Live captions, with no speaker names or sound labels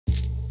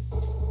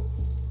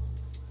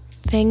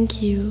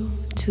Thank you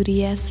to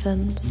the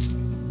essence,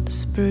 the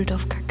spirit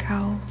of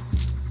cacao.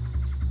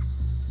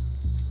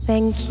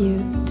 Thank you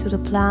to the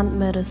plant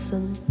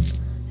medicine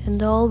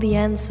and all the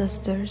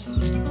ancestors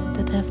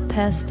that have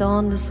passed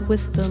on this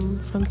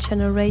wisdom from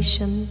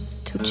generation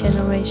to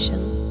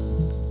generation.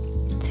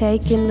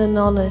 Take in the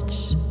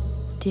knowledge,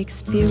 the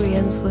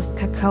experience with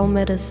cacao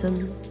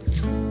medicine,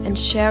 and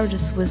share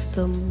this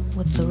wisdom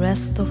with the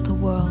rest of the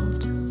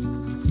world.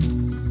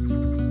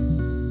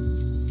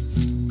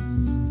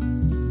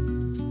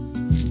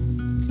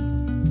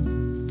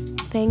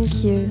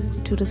 Thank you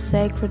to the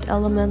sacred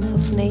elements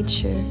of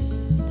nature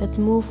that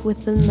move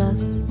within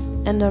us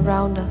and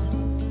around us.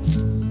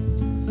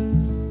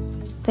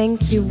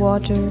 Thank you,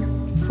 water,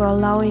 for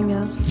allowing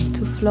us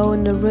to flow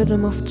in the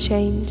rhythm of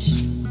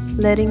change,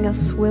 letting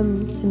us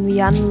swim in the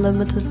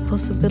unlimited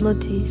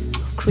possibilities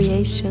of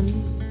creation.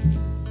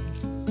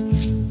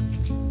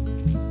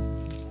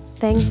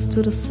 Thanks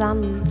to the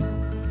sun,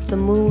 the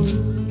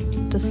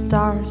moon, the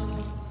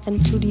stars,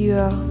 and to the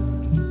earth.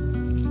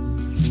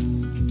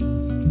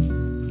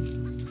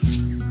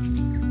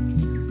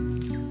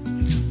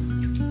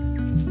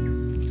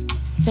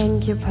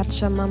 Thank you,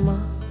 Pachamama,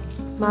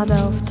 Mother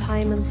of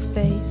time and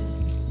space,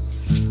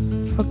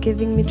 for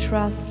giving me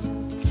trust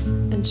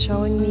and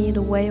showing me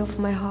the way of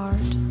my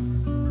heart.